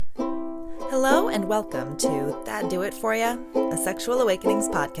Hello and welcome to That Do It For Ya, a Sexual Awakenings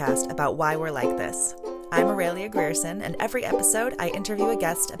podcast about why we're like this. I'm Aurelia Grierson, and every episode I interview a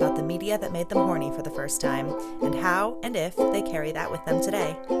guest about the media that made them horny for the first time, and how and if they carry that with them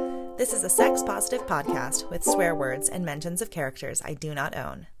today. This is a sex-positive podcast with swear words and mentions of characters I do not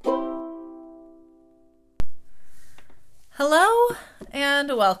own. Hello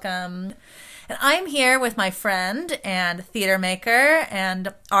and welcome. And I'm here with my friend and theater maker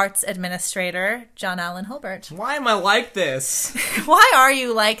and arts administrator, John Allen Hilbert. Why am I like this? Why are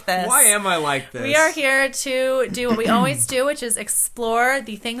you like this? Why am I like this? We are here to do what we always do, which is explore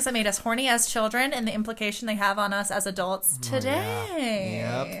the things that made us horny as children and the implication they have on us as adults today.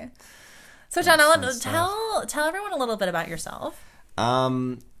 Yep. So, John Allen, tell everyone a little bit about yourself.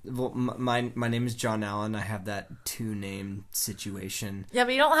 Well, my name is John Allen. I have that two-name situation. Yeah,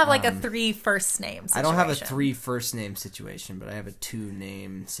 but you don't have like a three first name situation. I don't have a three first name situation, but I have a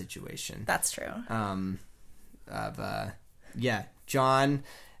two-name situation. That's true. John.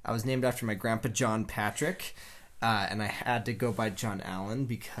 I was named after my grandpa, John Patrick, and I had to go by John Allen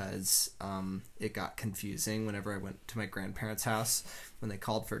because it got confusing whenever I went to my grandparents' house. When they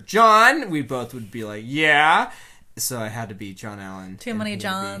called for John, we both would be like, yeah. So I had to be John Allen. Too many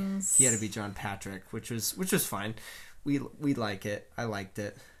Johns. He had to be John Patrick, which was fine. We like it. I liked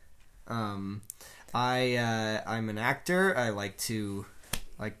it. I'm an actor. I like to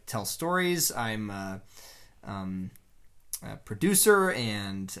tell stories. I'm a producer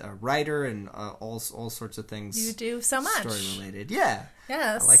and a writer and all sorts of things. You do so much. Story related. Yeah.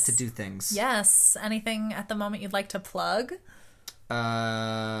 Yes. I like to do things. Yes. Anything at the moment you'd like to plug? That's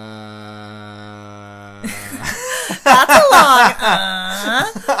a long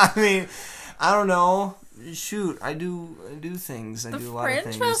I mean, I don't know. Shoot, I do things. I do a lot of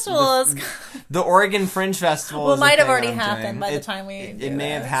things. The Fringe Festival the Oregon Fringe Festival. Well, it might have already happened by the time we. It may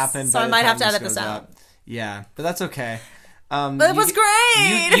have happened. So I might have to edit this out. Yeah, but that's okay. But it was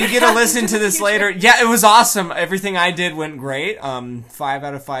great. You get to listen to this later. Yeah, it was awesome. Everything I did went great. 5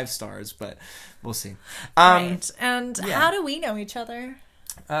 out of 5 stars, but we'll see. Right. And how do we know each other?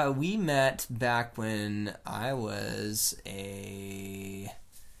 We met back when I was a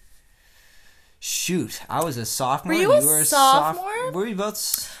sophomore. Were you a sophomore? Were we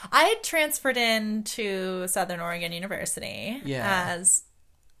both? I had transferred in to Southern Oregon University as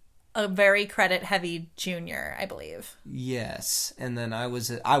a very credit-heavy junior, I believe. Yes, and then I was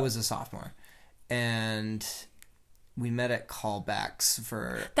a sophomore, and we met at callbacks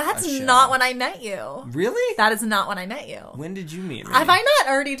for. That's a show. not when I met you. Really? That is not when I met you. When did you meet me? Have I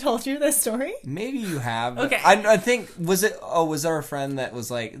not already told you this story? Maybe you have. Okay. I think was there a friend that was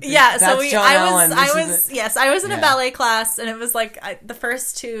like, yeah. That's So John Allen. I was in a ballet class, and it was like the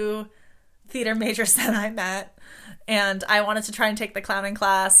first 2 theater majors that I met. And I wanted to try and take the clowning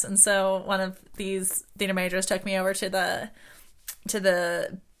class, and so one of these theater majors took me over to the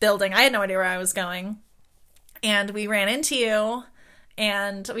building. I had no idea where I was going, and we ran into you,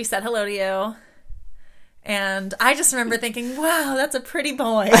 and we said hello to you, and I just remember thinking, "Wow, that's a pretty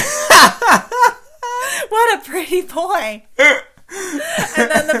boy! What a pretty boy!" And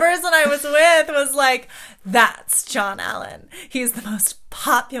then the person I was with was like, "That's John Allen. He's the most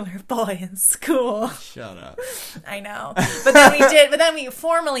popular boy in school." Shut up. I know. But then we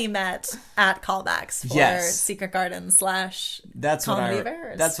formally met at callbacks for Secret Garden / Comedy of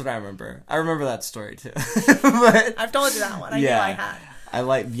Errors. That's what I remember. I remember that story too. But, I've told you that one. I knew I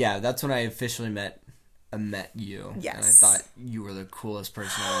had. That's when I officially met you. Yes. And I thought you were the coolest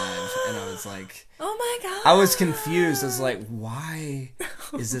person alive. And I was like, oh my God. I was confused. I was like, why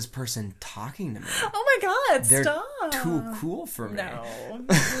is this person talking to me? Oh my God, They're stop. too cool for me. No,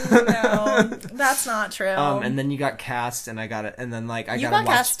 that's not true. And then you got cast, and I got it. And then I got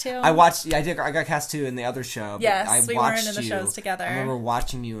cast too. I watched. Yeah, I did. I got cast too in the other show. Yes, we weren't in the shows together. I remember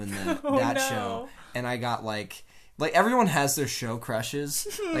watching you in that show, and I got like everyone has their show crushes.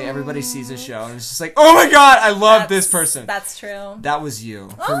 Like everybody sees a show and it's just like, oh my God, I love this person. That's true. That was you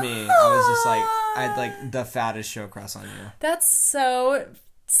for me. I was just like, I had like the fattest show crush on you. That's so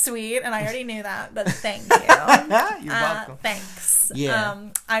sweet, and I already knew that, but thank you. You're welcome. Thanks. Yeah.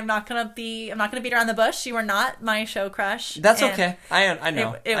 I'm not gonna beat around the bush. You were not my show crush. That's okay. I know.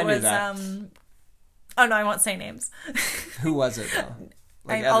 I knew that. Oh no, I won't say names. Who was it though?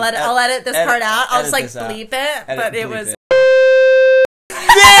 I'll edit this part out. I'll just bleep it. But it was.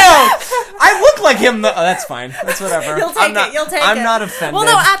 Damn! I look like him. Oh, that's fine. That's whatever. You'll take it. I'm not offended. Well,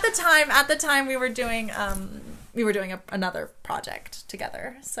 no. At the time, we were doing another project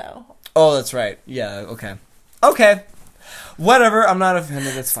together. So. Oh, that's right. Yeah. Okay. Whatever, I'm not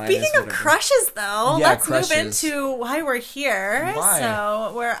offended. It's fine. Speaking of crushes, though, Yeah, let's crushes. move into why we're here. Why?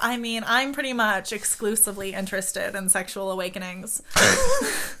 So, I'm pretty much exclusively interested in sexual awakenings.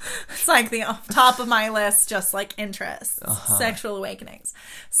 It's like the top of my list, just like interests, sexual awakenings.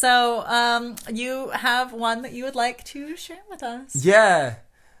 So, you have one that you would like to share with us? Yeah.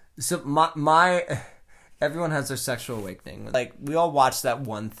 So my everyone has their sexual awakening. Like, we all watched that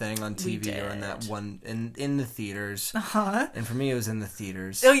one thing on TV or in that one in the theaters. And for me, it was in the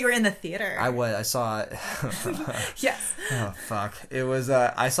theaters. Oh, you were in the theater. I saw it. Yes. Oh fuck! It was.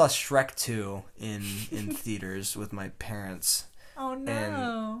 I saw Shrek 2 in theaters with my parents. Oh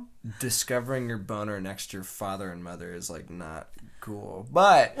no! And discovering your boner next to your father and mother is like not cool.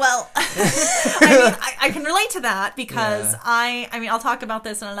 But well, I can relate to that because I mean I'll talk about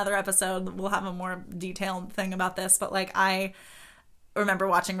this in another episode. We'll have a more detailed thing about this. But like I remember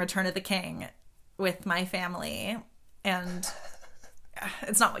watching Return of the King with my family, and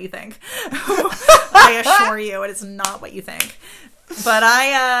it's not what you think. I assure you, it is not what you think. But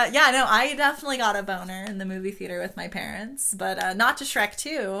I definitely got a boner in the movie theater with my parents, but not to Shrek 2.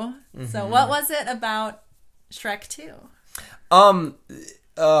 Mm-hmm. So what was it about Shrek 2? Oh,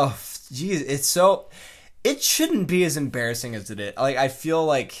 geez, it shouldn't be as embarrassing as it is. Like, I feel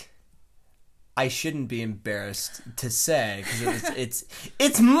like I shouldn't be embarrassed to say, because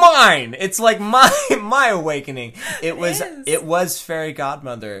it's mine. It's like my awakening. It was Fairy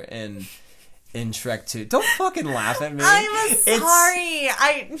Godmother in Shrek 2. Don't fucking laugh at me. I'm sorry.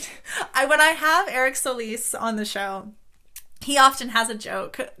 I when I have Eric Solis on the show, he often has a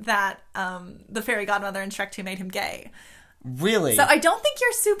joke that the Fairy Godmother in Shrek 2 made him gay. Really? So I don't think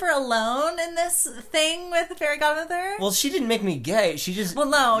you're super alone in this thing with the Fairy Godmother. Well, she didn't make me gay. She just... Well,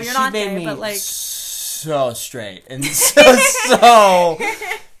 no, you're not gay, me but like... so straight and so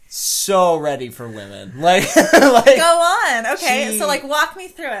ready for women. Like go on. Okay, so like walk me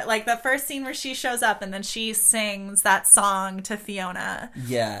through it. Like the first scene where she shows up and then she sings that song to Fiona.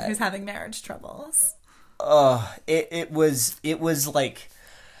 Yeah. Who's having marriage troubles. It was like...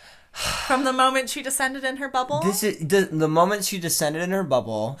 From the moment she descended in her bubble? This is the moment she descended in her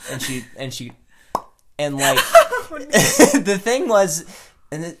bubble and like the thing was,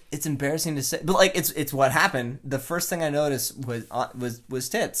 and it's embarrassing to say, but like it's what happened. The first thing I noticed was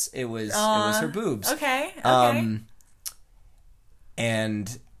tits. It was her boobs. Okay.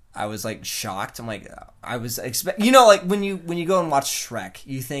 And I was like shocked. I'm like, I was like when you go and watch Shrek,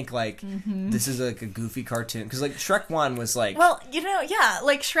 you think like this is like a goofy cartoon, because like Shrek 1 was like, well,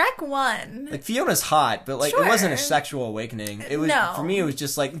 like Shrek 1, like Fiona's hot, but like sure. It wasn't a sexual awakening. It was for me. It was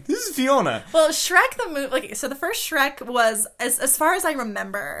just like, this is Fiona. Well, Shrek the movie, like, so the first Shrek was, as far as I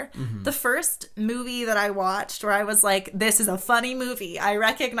remember, the first movie that I watched where I was like, this is a funny movie. I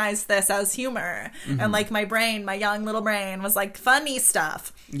recognize this as humor, and like my young little brain was like funny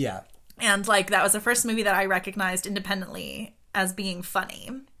stuff. Yeah. And, like, that was the first movie that I recognized independently as being funny.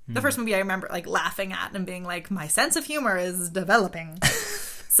 The first movie I remember, like, laughing at and being like, my sense of humor is developing.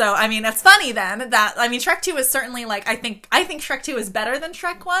 So, I mean, that's funny then. Shrek 2 is certainly, like, I think Shrek 2 is better than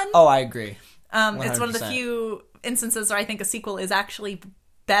Shrek 1. Oh, I agree. 100%. It's one of the few instances where I think a sequel is actually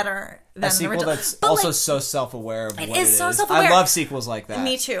better than a sequel that's but also like, so self-aware of what it is. So self-aware. I love sequels like that.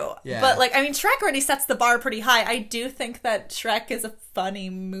 Me too. Yeah. But like, I mean, Shrek already sets the bar pretty high. I do think that Shrek is a funny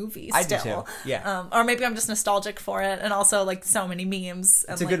movie still. I do too. Yeah. Or maybe I'm just nostalgic for it, and also like so many memes.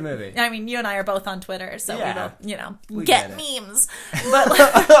 And, it's a good movie. I mean, you and I are both on Twitter, so we both, get memes. But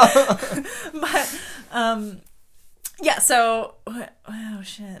yeah. So oh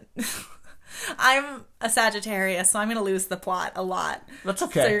shit. I'm a Sagittarius, so I'm going to lose the plot a lot. That's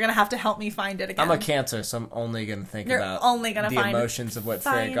okay. So you're going to have to help me find it again. I'm a Cancer, so I'm only going to think about the emotions of what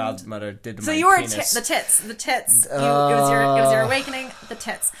Fairy Godmother did to my penis. So you were the tits. It was your awakening. The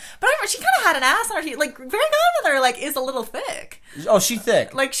tits. But I remember she kind of had an ass on her teeth. Like Fairy Godmother, like is a little thick. Oh, she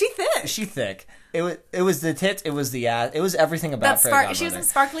thick. Like she thick. She thick. It was the tits. It was the ass. It was everything about Fairy Godmother. She was in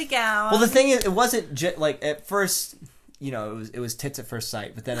sparkly gown. Well, the thing is, it wasn't like at first. It was tits at first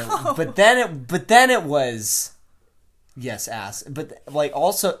sight, but then it was, yes, ass. But like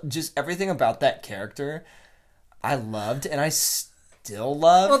also just everything about that character, I loved, and I still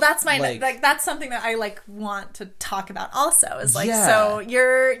love. Well, that's that's something that I like want to talk about. Also, is like so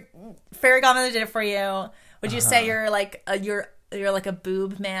your Fairy Godmother did it for you. Would you say you're like a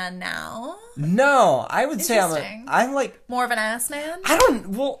boob man now? No, I would say I'm like more of an ass man.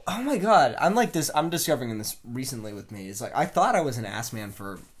 Oh my god, I'm like this. I'm discovering this recently with me. It's like I thought I was an ass man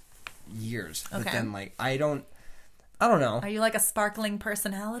for years, but then like I don't know. Are you like a sparkling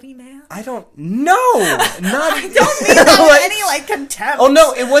personality man? I don't know. Not. I don't mean that with any like contempt. Oh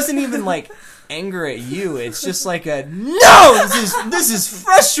no, it wasn't even like anger at you. It's just like a no. This is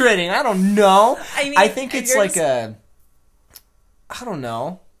frustrating. I don't know. I think it's like I don't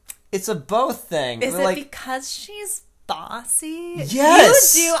know. It's a both thing. Is like, it because she's bossy?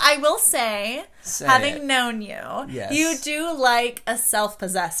 Yes. You do. I will say having known you, yes. you do like a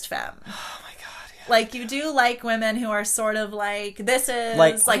self-possessed femme. Oh my god. Yeah. Like, you do like women who are sort of like, this is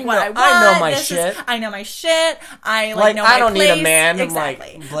like what I want. I know my shit. I know my shit. I like know my I don't place. need a man.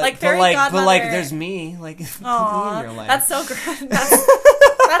 Exactly. Like Fairy but Godmother. like there's me. Like me in your life. That's so great. That's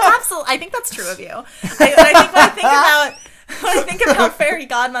absolutely. I think that's true of you. I think when I think about Fairy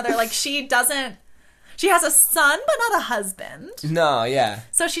Godmother, like, she has a son but not a husband. No, yeah.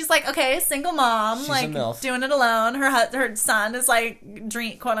 So she's like, okay, single mom, She's like a MILF. doing it alone. Her son is like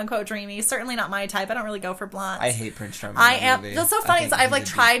quote unquote dreamy. Certainly not my type. I don't really go for blondes. I hate Prince Charming. I am. Movie. That's so funny. Is I've like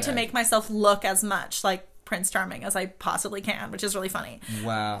he's a tried to douchebag. make myself look as much like Prince Charming as I possibly can, which is really funny.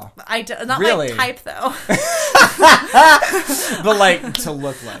 Wow. Not Really? my type though. But like to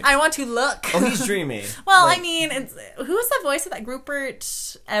look like. I want to look. Oh, he's dreamy. Well, like, I mean, who's the voice of that?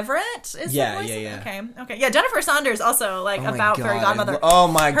 Rupert Everett is Yeah, the voice yeah, of, yeah. Okay. Yeah, Jennifer Saunders also, like, oh my about God. Fairy Godmother. Oh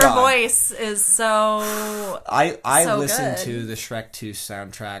my Her god. voice is so I so listened good. to the Shrek 2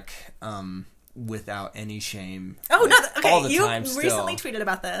 soundtrack without any shame. Oh, no, all okay, the you time still. recently tweeted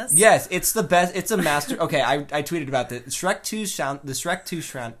about this. Yes, it's the best. It's a master. Okay, I tweeted about the Shrek 2 soundtrack. The Shrek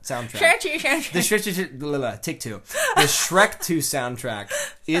 2 take two. The Shrek 2 soundtrack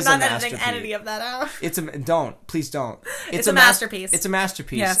is I'm a not masterpiece. editing any of that out. Please don't. It's a masterpiece. It's a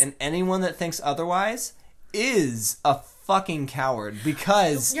masterpiece, Yes. and anyone that thinks otherwise is a fucking coward,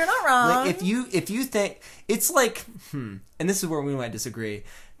 because You're not wrong. like, if you think it's like, and this is where we might disagree.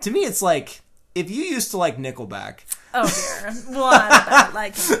 To me, it's like, if you used to like Nickelback. Oh dear. Well, I don't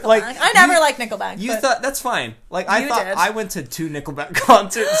like Nickelback. Like, I never liked Nickelback. You but thought that's fine. Like, I You thought did. I went to 2 Nickelback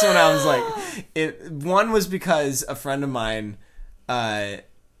concerts when I was like, one was because a friend of mine,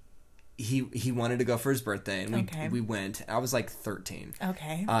 he wanted to go for his birthday, and we went. I was like 13.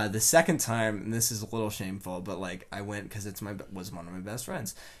 Okay. The second time, and this is a little shameful, but like I went because was one of my best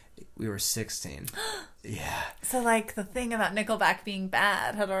friends. We were 16. Yeah. So, like, the thing about Nickelback being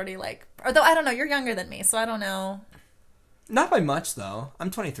bad had already, like... Although, I don't know, you're younger than me, so I don't know. Not by much, though.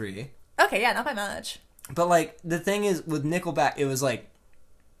 I'm 23. Okay, yeah, not by much. But, like, the thing is, with Nickelback, it was like...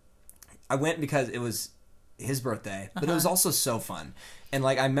 I went because it was his birthday, but it was also so fun. And,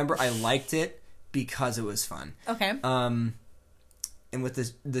 like, I remember I liked it because it was fun. Okay. And with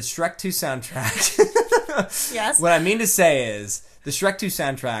the Shrek 2 soundtrack... Yes. What I mean to say is, the Shrek 2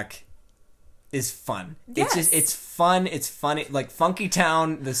 soundtrack is fun. Yes. It's fun. It's funny. Like Funky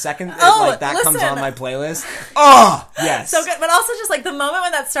Town, the second that comes listen. on my playlist. Oh, yes. So good. But also just, like, the moment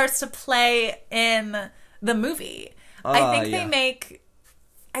when that starts to play in the movie, I think they make...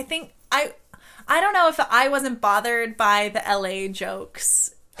 I don't know if I wasn't bothered by the LA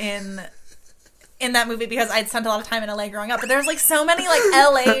jokes in that movie because I'd spent a lot of time in LA growing up, but there's like so many like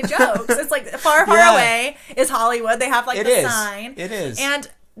LA jokes. It's like far away is Hollywood. They have like sign. It is. And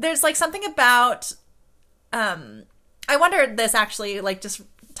there's like something about I wondered this actually, like, just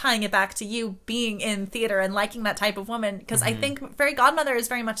tying it back to you being in theater and liking that type of woman, because I think Fairy Godmother is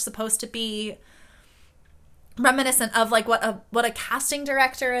very much supposed to be reminiscent of like what a casting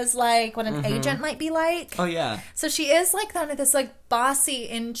director is like, what an agent might be like. Oh yeah. So she is like kind of this like bossy,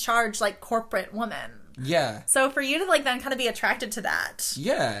 in charge, like corporate woman. Yeah. So for you to like then kind of be attracted to that,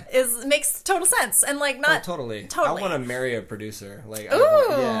 yeah, makes total sense, and like not totally. I want to marry a producer. Like,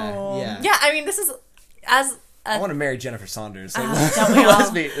 yeah. I mean, this is as I want to marry Jennifer Saunders. Like, don't we all?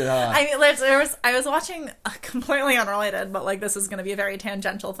 I mean, I was watching completely unrelated, but like this is going to be a very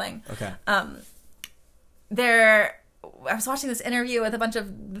tangential thing. Okay. I was watching this interview with a bunch of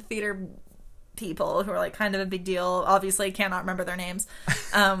theater people who are like kind of a big deal. Obviously, cannot remember their names.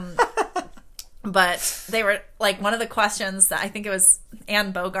 But they were like, one of the questions that I think it was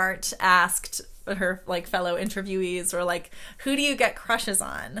Anne Bogart asked her like fellow interviewees were like, who do you get crushes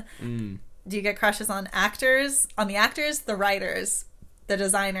on? Do you get crushes on the actors, the writers, the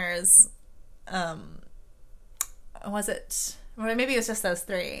designers? Maybe it was just those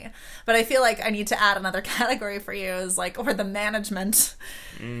 3. But I feel like I need to add another category for you, is like, or the management.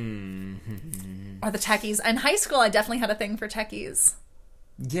 Or the techies. In high school, I definitely had a thing for techies.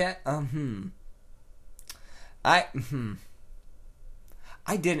 Yeah, I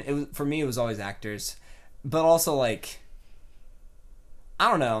didn't. For me, it was always actors. But also, like, I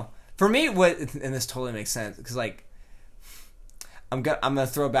don't know. For me, and this totally makes sense, because, like, I'm gonna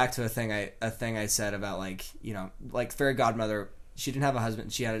throw back to a thing I said about, like, you know, like Fairy Godmother She didn't have a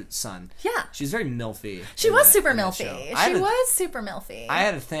husband. She had a son. Yeah. She's very milfy. She was super milfy. She was super milfy. I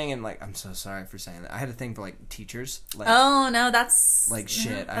had a thing, and like, I'm so sorry for saying that. I had a thing for like teachers. Like, oh no, that's like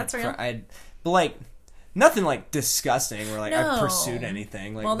shit. That's real. But like nothing like disgusting or like No. I pursued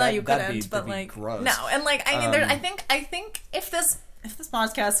anything. Like, well, no, you couldn't. that'd But be like, gross. no, and like, I mean, I think if this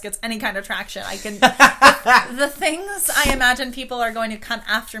podcast gets any kind of traction, I can. The things I imagine people are going to come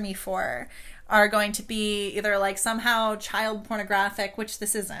after me for are going to be either like somehow child pornographic, which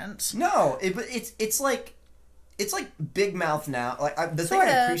this isn't. No, it's like Big Mouth now. Like the thing I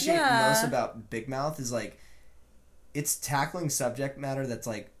appreciate most about Big Mouth is like it's tackling subject matter that's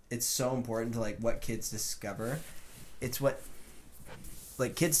like it's so important to like what kids discover. It's what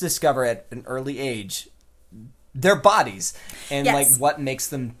like kids discover at an early age. Their bodies and Yes. like what makes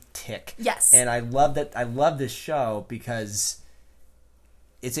them tick. Yes. And I love that. I love this show because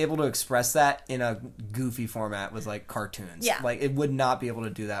it's able to express that in a goofy format with like cartoons. Yeah. Like it would not be able to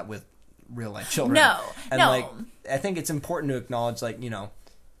do that with real life children. No. And no. like I think it's important to acknowledge like, you know,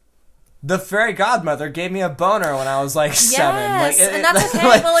 the fairy godmother gave me a boner when I was like 7. Yes, Like, and that's okay.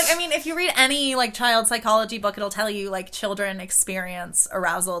 like, well, like, I mean, if you read any, like, child psychology book, it'll tell you, like, children experience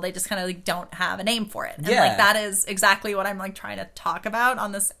arousal. They just kind of, like, don't have a name for it. And, Yeah. like, that is exactly what I'm, like, trying to talk about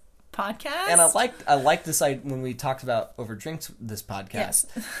on this podcast. And I like this when we talked about over drinks this podcast. Yes.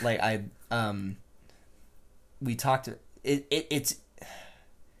 Like we talked it's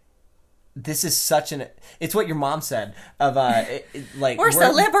this is such it's what your mom said of like we're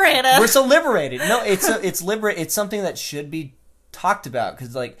so liberated. We're so liberated. No, it's something that should be talked about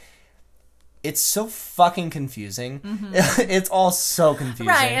because like it's so fucking confusing. Mm-hmm. It's all so confusing.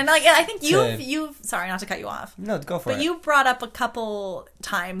 Right, and like I think you've sorry not to cut you off. No, go for it. But you brought up a couple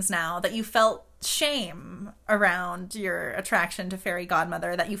times now that you felt shame around your attraction to Fairy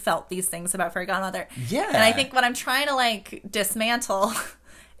Godmother, that you felt these things about Fairy Godmother. Yeah. And I think what I'm trying to like dismantle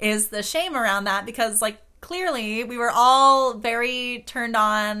is the shame around that because like clearly we were all very turned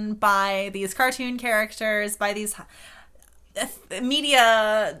on by these cartoon characters, by these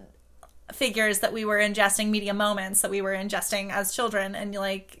media figures that we were ingesting, media moments that we were ingesting as children, and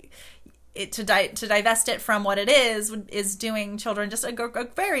like it to divest it from what it is doing children just a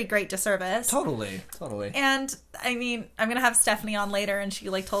very great disservice. Totally. And I mean, I'm gonna have Stephanie on later, and she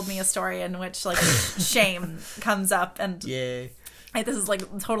like told me a story in which like shame comes up, and Yay. this is like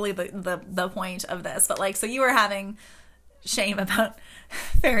totally the point of this. But like, so you were having shame about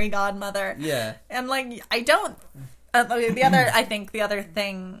Fairy Godmother, Yeah. and like I don't. I think the other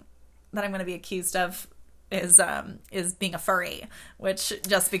thing that I'm going to be accused of is being a furry, which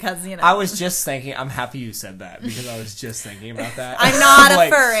just because, you know. I was just thinking, I'm happy you said that because I was just thinking about that. I'm not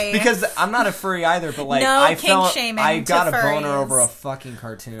like, a furry. Because I'm not a furry either, but like, No I kink shaming I to got a furries. boner over a fucking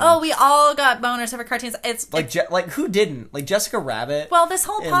cartoon. Oh, we all got boners over cartoons. It's like, like who didn't? Like Jessica Rabbit? well, this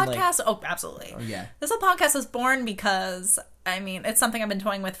whole and, podcast. like, Oh, absolutely. Oh, yeah. This whole podcast was born because, I mean, it's something I've been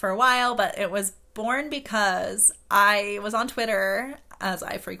toying with for a while, but it was born because I was on Twitter, as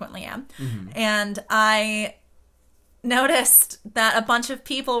I frequently am, and I noticed that a bunch of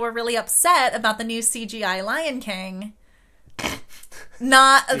people were really upset about the new CGI Lion King.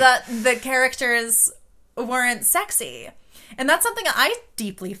 Not that the characters weren't sexy. And that's something I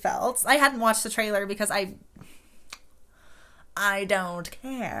deeply felt. I hadn't watched the trailer because I don't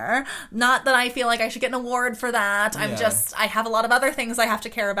care. Not that I feel like I should get an award for that. Yeah. I have a lot of other things I have to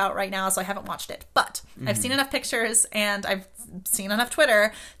care about right now, so I haven't watched it. But I've seen enough pictures and I've seen enough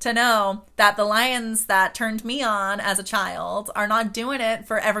Twitter to know that the lions that turned me on as a child are not doing it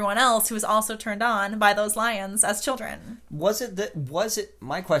for everyone else who was also turned on by those lions as children. Was it,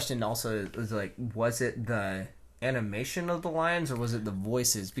 my question also is like, was it the animation of the lions or was it the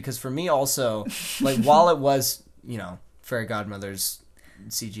voices? Because for me also, like, while it was, you know, Fairy Godmother's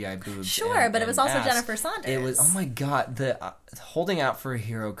CGI boobs. Sure, but it was also ass, Jennifer Saunders. It was, oh my god, the Holding Out for a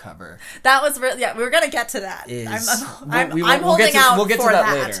Hero cover. That was really, yeah, we were going to get to that. I'm We'll holding get to, out we'll get for to that,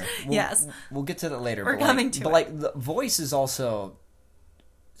 that. later. Yes. We'll get to that later. We're but coming like, to but it. like the voice is also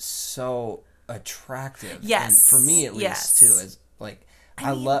so attractive. Yes. And for me at least Yes. too, is like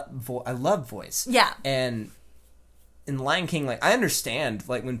I love voice. Yeah. And in Lion King, like I understand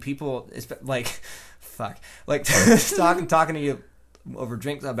like when people like fuck like talking to you over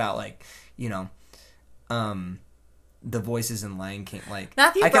drinks about like, you know, the voices in Lion King, like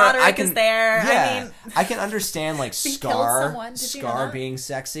Matthew Broderick is there. Yeah, I mean, I can understand like he killed someone. Did you know Scar that? being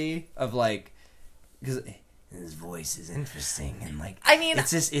sexy of like because his voice is interesting, and like, I mean,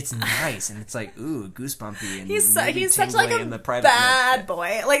 it's nice, and it's like, ooh, goosebumpy, and he's such tingly like a in the private, bad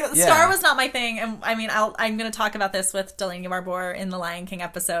boy. Like, Yeah. Scar was not my thing, and I mean, I'm going to talk about this with Delaney Barbour in the Lion King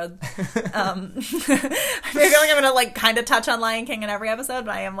episode. I feel like I'm going to like kind of touch on Lion King in every episode,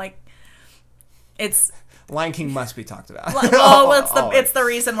 but I am like, it's Lion King must be talked about. well, it's the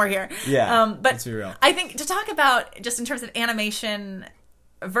reason we're here. Yeah, but let's be real. I think to talk about just in terms of animation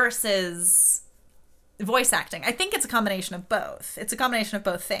versus voice acting, I think it's a combination of both. It's a combination of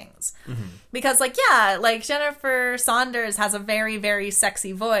both things. Because like, yeah, like Jennifer Saunders has a very, very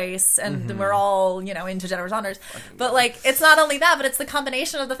sexy voice, and we're all, you know, into Jennifer Saunders. But like, it's not only that, but it's the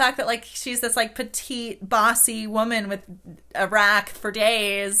combination of the fact that like she's this like petite, bossy woman with a rack for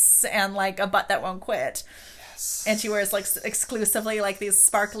days and like a butt that won't quit. And she wears like exclusively like these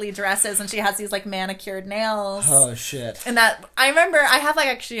sparkly dresses, and she has these like manicured nails. Oh shit! And that I remember, I have like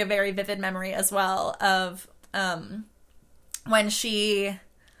actually a very vivid memory as well of when she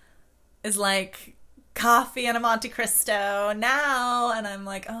is like, coffee and a Monte Cristo now, and I'm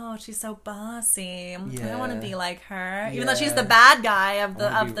like, oh, she's so bossy. I want to be like her, even though she's the bad guy of the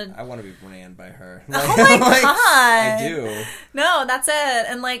I want to be ran by her. Oh my god, I do. No, that's it.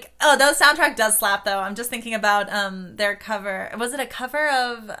 And like, oh, the soundtrack does slap though. I'm just thinking about their cover. Was it a cover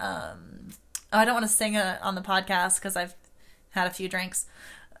of oh, I don't want to sing it on the podcast because I've had a few drinks.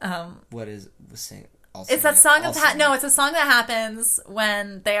 What is the sing? It's that song no, it's a song that happens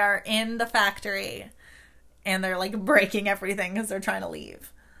when they are in the factory and they're like breaking everything because they're trying to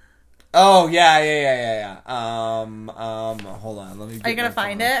leave. Oh yeah. Hold on. Let me. Are you gonna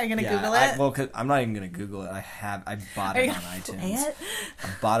find it? Are you gonna Google it? Well, cause I'm not even gonna Google it. I bought it on iTunes. Play it? I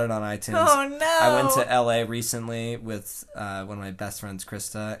bought it on iTunes. Oh no! I went to LA recently with one of my best friends,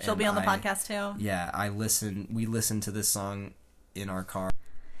 Krista. She'll be on the podcast too. Yeah, we listened to this song in our car.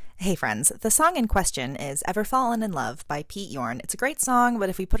 Hey friends, the song in question is Ever Fallen in Love by Pete Yorn. It's a great song, but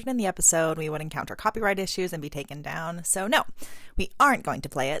if we put it in the episode, we would encounter copyright issues and be taken down. So no, we aren't going to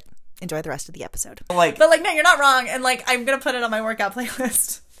play it. Enjoy the rest of the episode. But no, you're not wrong. And like, I'm going to put it on my workout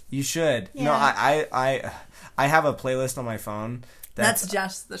playlist. You should. Yeah. No, I have a playlist on my phone. That's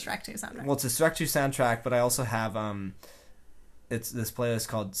just the Shrek 2 soundtrack. Well, it's a Shrek 2 soundtrack, but I also have it's this playlist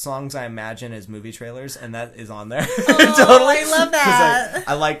called Songs I Imagine as Movie Trailers, and that is on there. Oh, totally. I love that.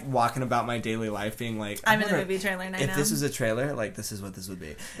 I like walking about my daily life being like, I'm in a movie trailer now. If this was a trailer, like, this is what this would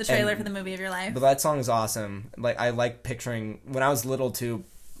be. The trailer for the movie of your life. But that song is awesome. Like, I like picturing, when I was little too,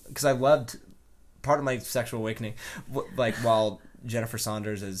 because I loved, part of my sexual awakening, like, while Jennifer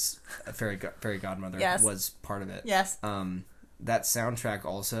Saunders as a fairy godmother was part of it. Yes. That soundtrack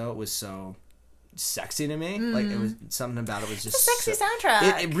also was so sexy to me. Like, it was something about it was just it's a sexy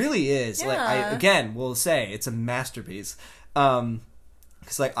soundtrack. It really is. Yeah. Like, I will say it's a masterpiece.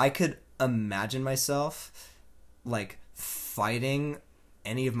 Because like, I could imagine myself like fighting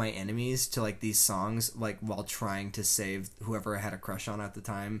any of my enemies to like these songs, like while trying to save whoever I had a crush on at the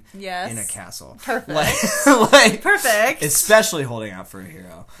time. Yes. In a castle. Perfect. Like perfect. Especially holding out for a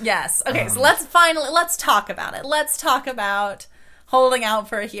hero. Yes. Okay. So let's talk about it. Let's talk about holding out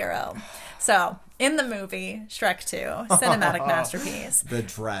for a hero. So, in the movie, Shrek 2, cinematic masterpiece. The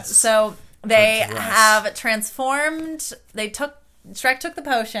dress. So, they have transformed, Shrek took the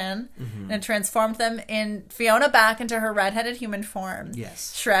potion and transformed them in Fiona back into her red-headed human form.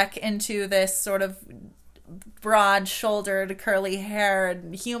 Yes. Shrek into this sort of broad-shouldered,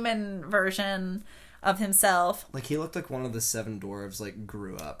 curly-haired human version of himself. Like, he looked like one of the 7 dwarves, like,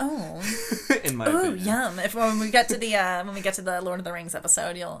 grew up. Oh. In my Ooh, opinion. yum. When we get to the Lord of the Rings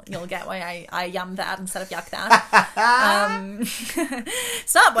episode, you'll get why I yum that instead of yuck that.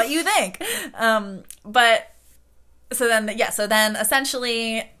 Stop what you think. But so then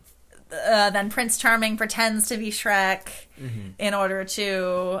essentially then Prince Charming pretends to be Shrek in order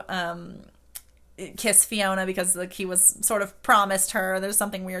to kiss Fiona because like he was sort of promised her. There's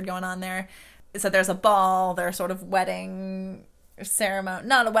something weird going on there. So there's a ball, their sort of wedding ceremony.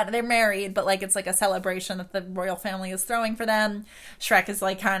 Not a wedding, they're married, but like it's like a celebration that the royal family is throwing for them. Shrek is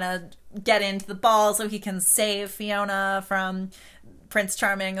like kind of get into the ball so he can save Fiona from Prince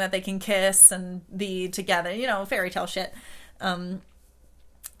Charming, that they can kiss and be together, you know, fairy tale shit. And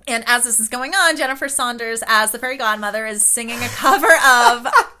as this is going on, Jennifer Saunders, as the fairy godmother, is singing a cover of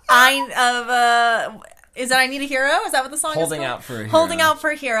is that I Need a Hero? Is that what the song is called? Holding Out for a Hero. Holding Out for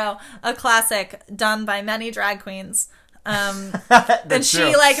a Hero, a classic done by many drag queens. And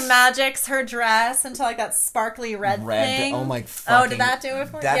she like magics her dress into like that sparkly red thing. Oh my! Did that do it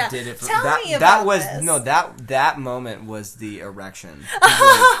for you? That yeah. did it for Tell that. me about That was this. no that moment was the erection.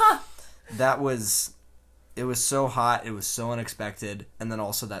 That was. It was so hot. It was so unexpected, and then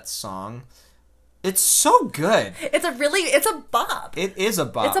also that song. It's so good. It's a bop. It is a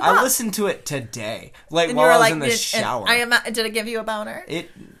bop. It's a bop. I listened to it today, like And while you were I was like, in the shower. did it give you a boner?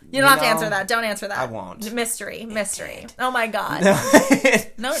 You don't have to answer that. Don't answer that. I won't. Mystery. Oh my god.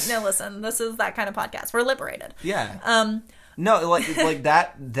 No, listen. This is that kind of podcast. We're liberated. Yeah. No, like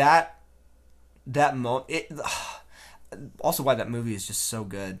that moment. Also, why that movie is just so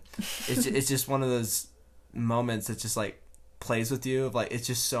good. It's just one of those moments that just like plays with you. Of like, it's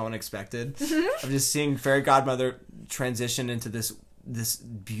just so unexpected. I'm just seeing Fairy Godmother transition into this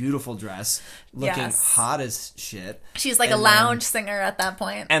beautiful dress, looking hot as shit. She's like a lounge singer at that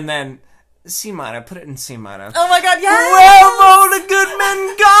point. And then C minor, put it in C minor. Oh my god, yes! Where all the good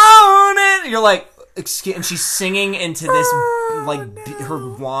men gone? And you're like, excuse, and she's singing into this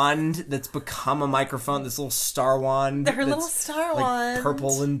her wand that's become a microphone, this little star wand. Her little star wand,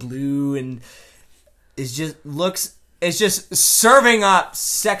 purple and blue, and it's just serving up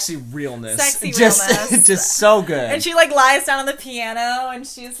sexy realness. Just so good. And she like lies down on the piano, and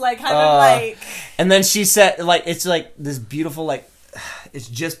she's like kind of like. And then she said, like, it's like this beautiful, like, it's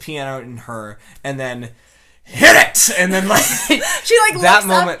just piano and her, and then hit it, and then like she like that looks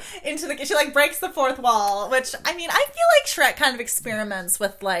moment up into the, she like breaks the fourth wall, which I mean, I feel like Shrek kind of experiments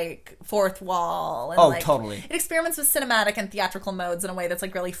with like fourth wall. And, totally. It experiments with cinematic and theatrical modes in a way that's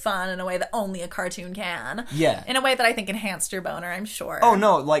like really fun, in a way that only a cartoon can. Yeah. In a way that I think enhanced your boner, I'm sure. Oh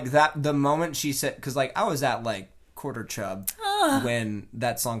no, like that, the moment she said, because like I was at like quarter chub when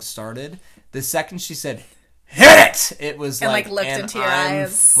that song started. The second she said, hit it! It was and, like looked and into your I'm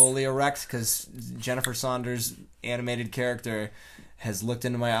eyes. fully erect because Jennifer Saunders' animated character has looked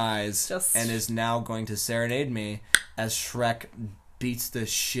into my eyes and is now going to serenade me as Shrek beats the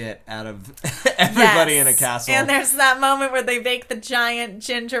shit out of everybody in a castle. And there's that moment where they bake the giant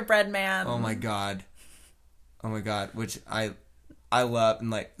gingerbread man. Oh my god, which I love, and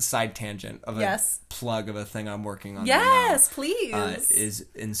like side tangent of a plug of a thing I'm working on. Yes, right now, please. Is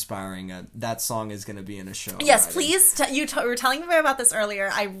inspiring. That song is going to be in a show. Yes, please. You were telling me about this earlier.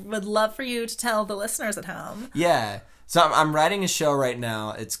 I would love for you to tell the listeners at home. Yeah. So I'm writing a show right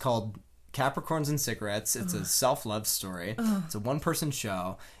now. It's called Capricorns and Cigarettes. It's a self-love story. It's a one-person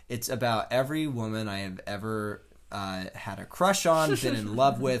show. It's about every woman I have ever had a crush on, been in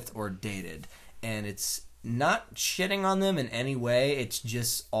love with, or dated. And it's not shitting on them in any way. It's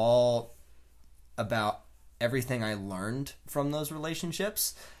just all about everything I learned from those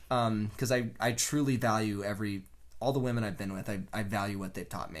relationships. Because I truly value all the women I've been with. I value what they've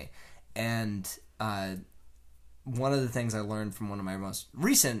taught me. And one of the things I learned from one of my most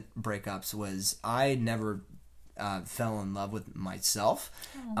recent breakups was I never fell in love with myself.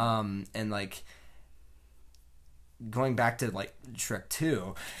 And like, going back to like Shrek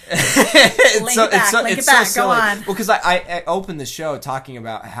 2, link it back. Go on. Well, because I opened the show talking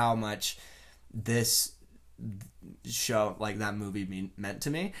about how much this show, like that movie, meant to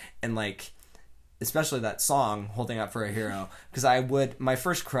me, and like especially that song "Holding Out for a Hero," because my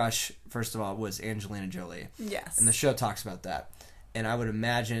first crush, first of all, was Angelina Jolie. Yes, and the show talks about that. And I would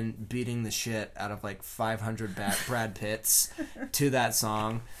imagine beating the shit out of like 500 Brad Pitts to that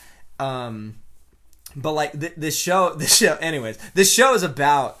song. But like this show, anyways, this show is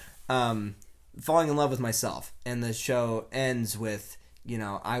about falling in love with myself, and the show ends with,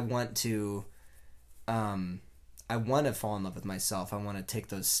 I want to fall in love with myself. I want to take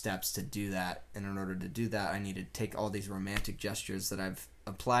those steps to do that, and in order to do that, I need to take all these romantic gestures that I've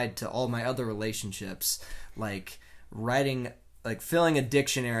applied to all my other relationships, like writing, like filling a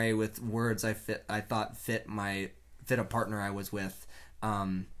dictionary with words I thought fit a partner I was with.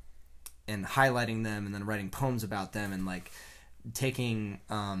 And highlighting them, and then writing poems about them, and like taking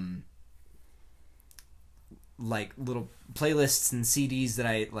like little playlists and CDs that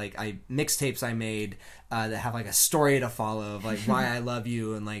I mixtapes I made that have like a story to follow of like why I love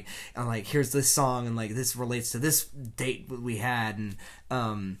you, and like here's this song, and like this relates to this date we had, and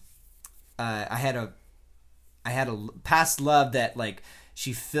I had a past love that like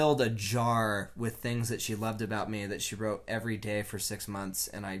she filled a jar with things that she loved about me that she wrote every day for 6 months,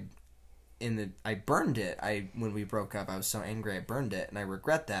 and I burned it. When we broke up, I was so angry I burned it, and I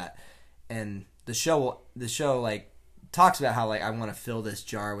regret that. And the show like talks about how like I want to fill this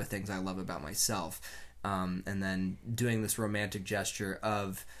jar with things I love about myself, and then doing this romantic gesture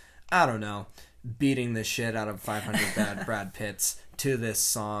of, I don't know, beating the shit out of 500 Brad Pitts to this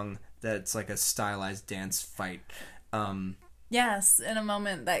song that's like a stylized dance fight. Yes, in a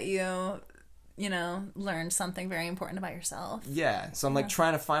moment that you learned something very important about yourself. Yeah, so I'm like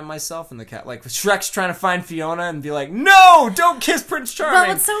trying to find myself in the cat. Like Shrek's trying to find Fiona and be like, no, don't kiss Prince Charming. Well,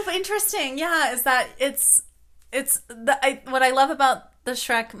 what's so interesting, is that what I love about the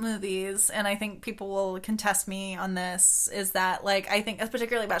Shrek movies, and I think people will contest me on this, is that, like, I think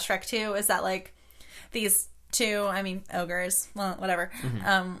particularly about Shrek 2 is that, like, these two, I mean, ogres, well, whatever,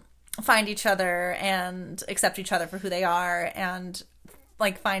 find each other and accept each other for who they are and,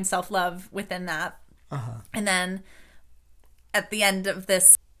 like, find self-love within that. And then at the end of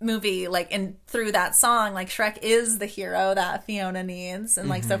this movie, like, through that song, like, Shrek is the hero that Fiona needs, and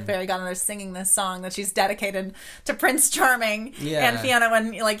like, so Fairy Godmother's singing this song that she's dedicated to Prince Charming, and Fiona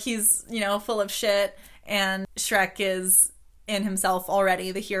when, like, he's, you know, full of shit, and Shrek is in himself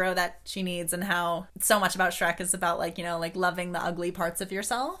already the hero that she needs, and how so much about Shrek is about, like, you know, like, loving the ugly parts of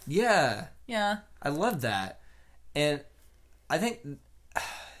yourself. Yeah, I love that. And I think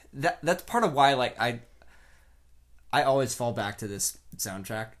that's part of why, like, I always fall back to this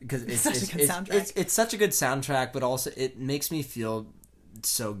soundtrack because it's such a good soundtrack, but also it makes me feel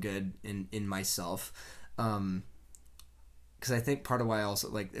so good in myself. Because I think part of why I also,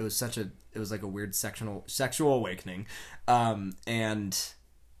 like, it was like a weird sexual awakening, and,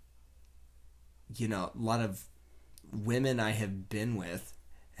 you know, a lot of women I have been with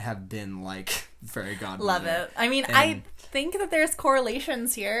have been like Fairy Godmother. Love it. I mean, I think that there's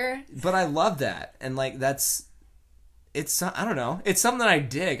correlations here, but I love that, and, like, it's, I don't know. It's something that I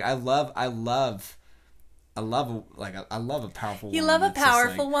dig. I love a powerful woman. You love a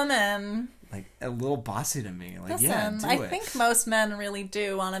powerful woman. Like, a little bossy to me. Like, listen, yeah, do I it. think most men really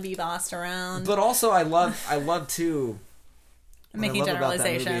do want to be bossed around. But also, I love too. Making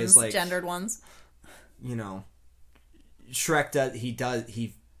generalizations, like, gendered ones. You know, Shrek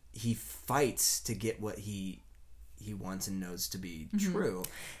he fights to get what he wants and knows to be true.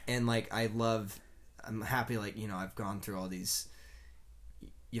 And, like, I'm happy, like, you know, I've gone through all these,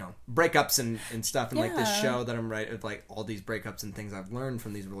 you know, breakups and stuff, and like, this show that I'm writing, like, all these breakups and things I've learned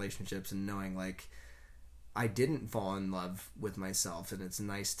from these relationships, and knowing, like, I didn't fall in love with myself, and it's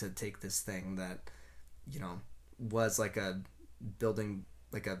nice to take this thing that, you know, was like a building,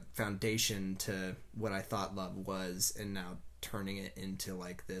 like a foundation to what I thought love was, and now turning it into,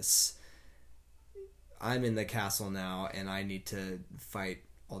 like, this, I'm in the castle now, and I need to fight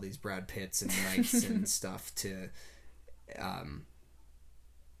all these Brad Pitts and knights and stuff to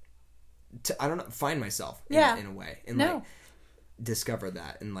I don't know, find myself in a way, and like, discover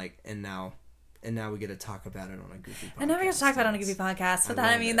that, and, like, and now we get to talk about it on a Goofy podcast. And now we get to talk about it on a Goofy podcast. But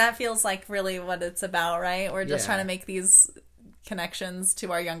that, I mean, that feels like really what it's about, right? We're just trying to make these connections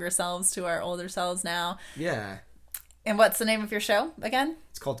to our younger selves, to our older selves now. Yeah. And what's the name of your show again?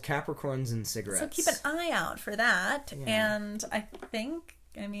 It's called Capricorns and Cigarettes. So keep an eye out for that. Yeah. And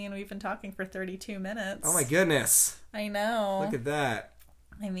I mean, we've been talking for 32 minutes. Oh my goodness. I know. Look at that.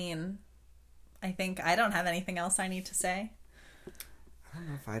 I mean, I think I don't have anything else I need to say. I don't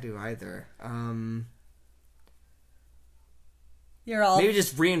know if I do either. You're all... Maybe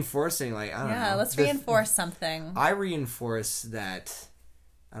just reinforcing, like, I don't know. Yeah, let's reinforce something. I reinforce that,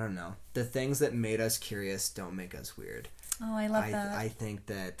 I don't know, the things that made us curious don't make us weird. Oh, I love that. I think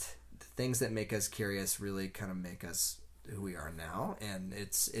that the things that make us curious really kind of make us who we are now, and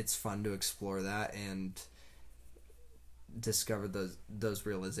it's fun to explore that and discover those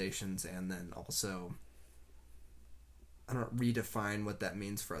realizations, and then also, I don't know, redefine what that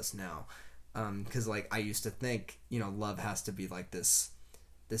means for us now, because, like, I used to think, you know, love has to be like this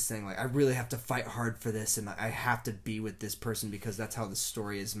thing, like, I really have to fight hard for this, and I have to be with this person because that's how the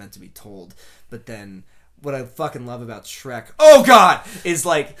story is meant to be told. But then what I fucking love about Shrek, oh god, is,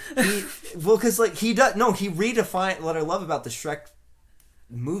 like, what I love about the Shrek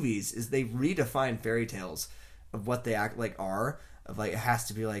movies is they redefine fairy tales of what they act like are, of, like, it has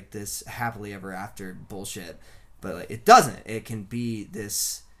to be like this happily ever after bullshit, but, like, it doesn't. It can be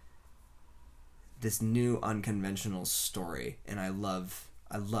this new unconventional story, and I love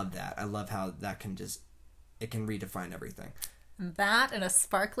that. I love how that can it can redefine everything. That and a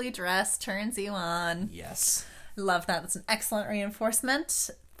sparkly dress turns you on. Yes. Love that. That's an excellent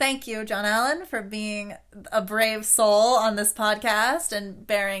reinforcement. Thank you, John Allen, for being a brave soul on this podcast and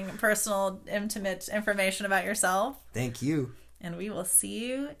bearing personal, intimate information about yourself. Thank you. And we will see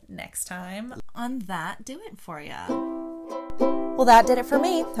you next time on That Do It For Ya. Well, that did it for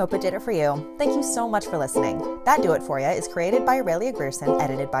me. Hope it did it for you. Thank you so much for listening. That Do It For Ya is created by Aurelia Gerson,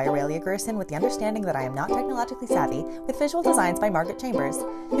 edited by Aurelia Gerson with the understanding that I am not technologically savvy, with visual designs by Margaret Chambers.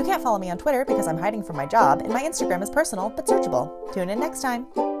 You can't follow me on Twitter because I'm hiding from my job, and my Instagram is personal but searchable. Tune in next time.